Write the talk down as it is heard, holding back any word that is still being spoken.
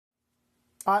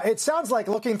It sounds like,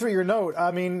 looking through your note,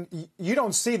 I mean, you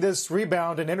don't see this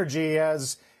rebound in energy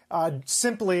as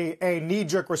simply a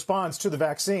knee-jerk response to the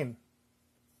vaccine.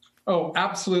 Oh,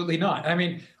 absolutely not. I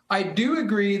mean, I do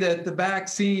agree that the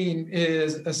vaccine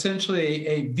is essentially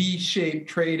a V-shaped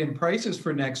trade in prices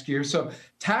for next year. So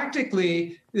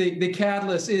tactically, the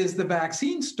catalyst is the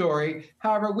vaccine story.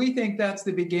 However, we think that's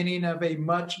the beginning of a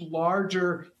much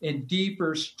larger and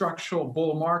deeper structural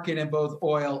bull market in both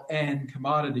oil and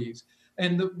commodities.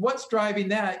 And what's driving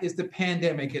that is the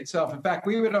pandemic itself. In fact,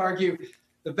 we would argue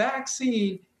the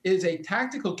vaccine is a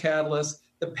tactical catalyst.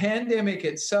 The pandemic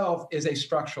itself is a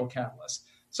structural catalyst.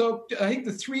 So I think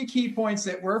the three key points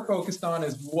that we're focused on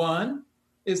is, one,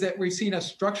 is that we've seen a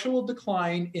structural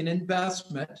decline in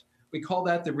investment. We call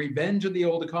that the revenge of the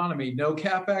old economy. No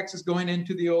CapEx is going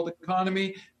into the old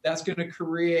economy. That's going to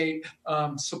create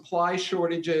supply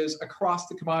shortages across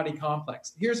the commodity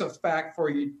complex. Here's a fact for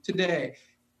you today.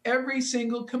 Every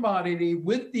single commodity,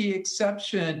 with the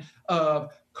exception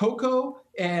of cocoa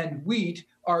and wheat,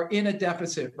 are in a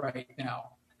deficit right now.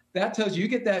 That tells you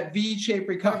get that V-shaped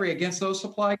recovery against those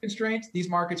supply constraints, these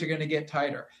markets are going to get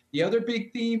tighter. The other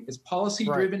big theme is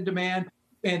policy-driven demand,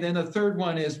 and then the third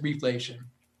one is reflation.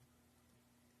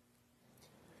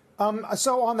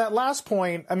 So on that last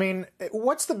point, I mean,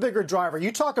 what's the bigger driver?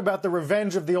 You talk about the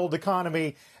revenge of the old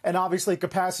economy and obviously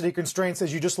capacity constraints,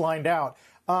 as you just lined out.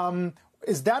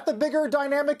 Is that the bigger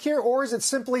dynamic here, or is it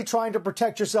simply trying to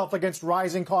protect yourself against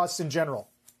rising costs in general?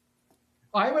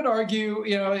 I would argue,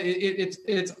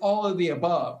 it's all of the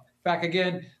above. In fact,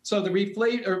 again, so the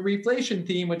reflation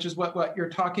theme, which is what you're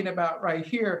talking about right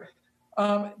here,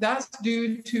 that's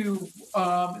due to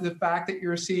the fact that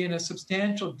you're seeing a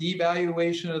substantial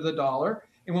devaluation of the dollar.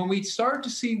 And when we start to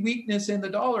see weakness in the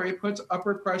dollar, it puts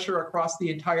upward pressure across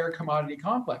the entire commodity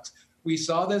complex. We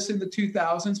saw this in the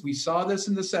 2000s. We saw this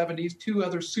in the 70s, two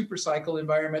other super cycle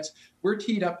environments. We're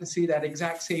teed up to see that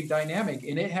exact same dynamic,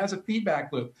 and it has a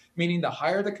feedback loop, meaning the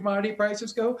higher the commodity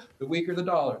prices go, the weaker the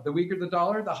dollar. The weaker the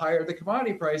dollar, the higher the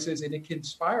commodity prices, and it can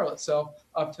spiral itself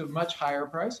up to much higher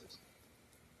prices.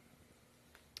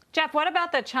 Jeff, what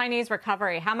about the Chinese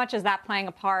recovery? How much is that playing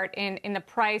a part in the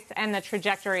price and the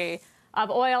trajectory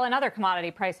of oil and other commodity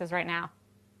prices right now?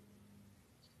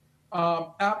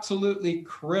 Absolutely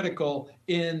critical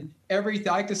in everything.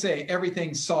 I like to say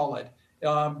everything solid,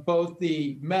 both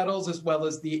the metals as well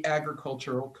as the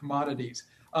agricultural commodities.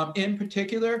 In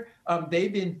particular,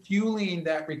 they've been fueling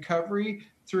that recovery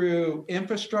through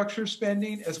infrastructure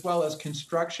spending as well as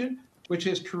construction, which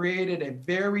has created a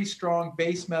very strong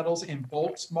base metals and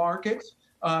bulks market.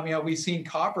 We've seen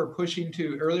copper pushing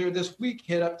to, earlier this week,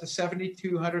 hit up to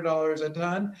 $7,200 a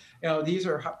ton. These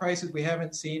are prices we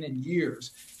haven't seen in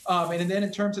years. And then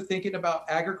in terms of thinking about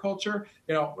agriculture,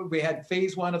 we had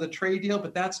phase one of the trade deal,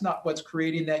 but that's not what's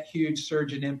creating that huge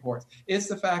surge in imports. It's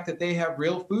the fact that they have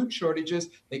real food shortages.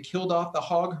 They killed off the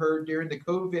hog herd during the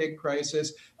COVID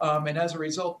crisis. And as a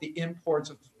result, the imports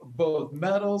of both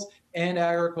metals and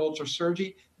agriculture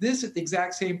surging. This at the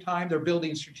exact same time, they're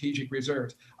building strategic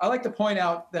reserves. I like to point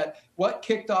out that what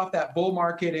kicked off that bull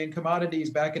market in commodities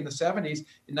back in the 70s,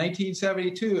 in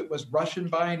 1972, it was Russian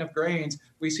buying of grains.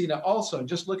 We've seen it also.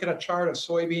 Just look at a chart of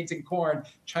soybeans and corn.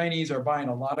 Chinese are buying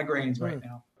a lot of grains right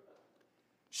now.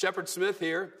 Shepard Smith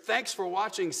here. Thanks for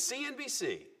watching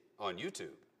CNBC on YouTube.